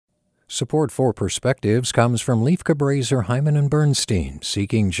Support for Perspectives comes from Leif Cabraser, Hyman and Bernstein,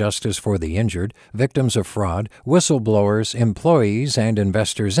 seeking justice for the injured, victims of fraud, whistleblowers, employees, and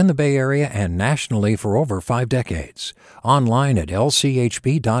investors in the Bay Area and nationally for over 5 decades. Online at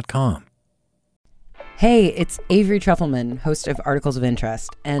lchb.com. Hey, it's Avery Trufelman, host of Articles of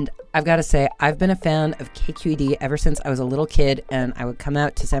Interest, and I've got to say, I've been a fan of KQED ever since I was a little kid, and I would come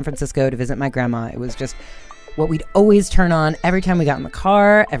out to San Francisco to visit my grandma. It was just what we'd always turn on every time we got in the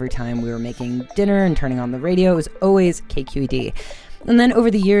car, every time we were making dinner and turning on the radio. It was always KQED. And then over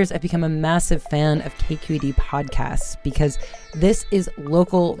the years, I've become a massive fan of KQED podcasts because this is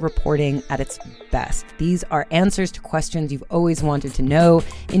local reporting at its best. These are answers to questions you've always wanted to know,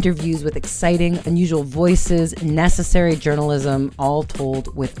 interviews with exciting, unusual voices, necessary journalism, all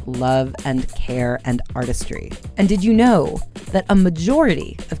told with love and care and artistry. And did you know that a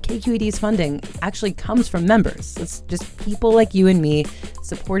majority of KQED's funding actually comes from members? It's just people like you and me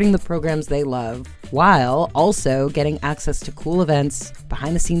supporting the programs they love, while also getting access to cool events,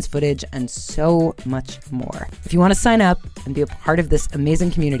 behind-the-scenes footage, and so much more. If you want to sign up and be a part of this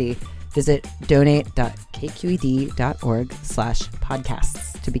amazing community, visit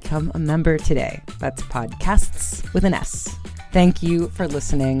donate.kqed.org/podcasts to become a member today. That's podcasts with an S. Thank you for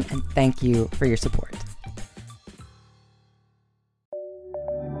listening, and thank you for your support.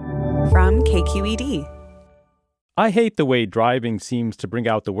 From KQED. I hate the way driving seems to bring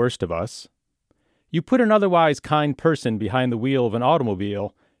out the worst of us. You put an otherwise kind person behind the wheel of an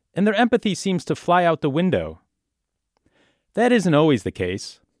automobile, and their empathy seems to fly out the window. That isn't always the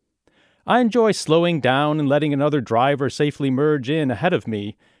case. I enjoy slowing down and letting another driver safely merge in ahead of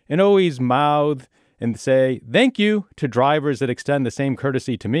me, and always mouth and say, "Thank you," to drivers that extend the same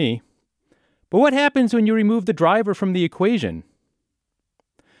courtesy to me. But what happens when you remove the driver from the equation?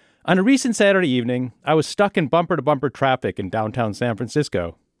 On a recent Saturday evening, I was stuck in bumper-to-bumper traffic in downtown San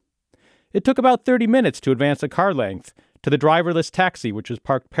Francisco. It took about 30 minutes to advance a car length to the driverless taxi, which was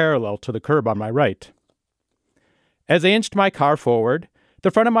parked parallel to the curb on my right. As I inched my car forward, the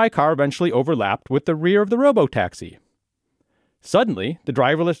front of my car eventually overlapped with the rear of the robo-taxi. Suddenly, the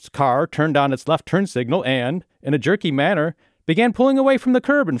driverless car turned on its left turn signal and, in a jerky manner, began pulling away from the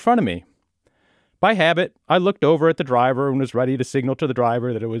curb in front of me. By habit, I looked over at the driver and was ready to signal to the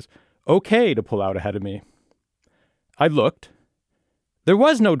driver that it was okay to pull out ahead of me. I looked. There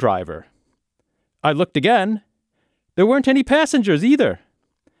was no driver. I looked again. There weren't any passengers either.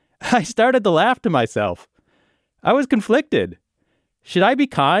 I started to laugh to myself. I was conflicted. Should I be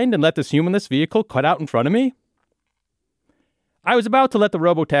kind and let this humanless vehicle cut out in front of me? I was about to let the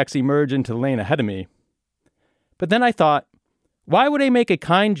robotaxi merge into the lane ahead of me. But then I thought, why would I make a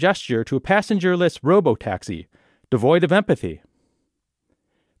kind gesture to a passengerless robotaxi, devoid of empathy?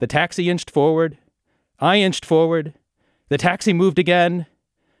 The taxi inched forward. I inched forward. The taxi moved again.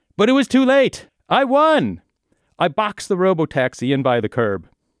 But it was too late. I won! I boxed the robotaxi in by the curb.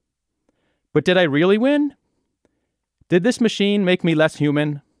 But did I really win? Did this machine make me less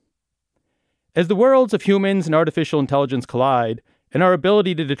human? As the worlds of humans and artificial intelligence collide, and our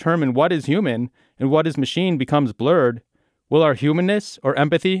ability to determine what is human and what is machine becomes blurred, will our humanness or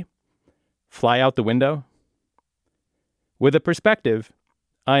empathy fly out the window? With a perspective,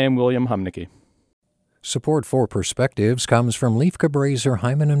 I am William Humnicky. Support for Perspectives comes from Leif Cabraser,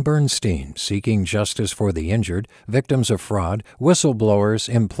 Hyman and Bernstein, seeking justice for the injured, victims of fraud, whistleblowers,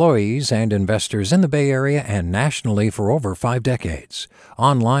 employees, and investors in the Bay Area and nationally for over 5 decades.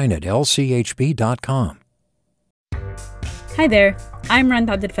 Online at lchb.com. Hi there, I'm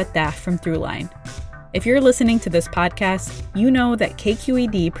Randa Abdel-Fattah from Throughline. If you're listening to this podcast, you know that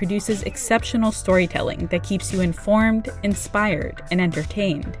KQED produces exceptional storytelling that keeps you informed, inspired, and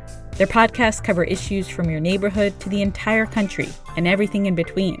entertained. Their podcasts cover issues from your neighborhood to the entire country and everything in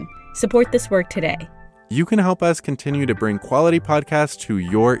between. Support this work today. You can help us continue to bring quality podcasts to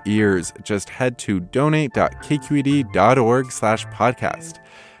your ears. Just head to donate.kqed.org/podcast.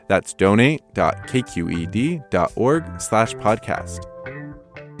 That's donate.kqed.org/podcast.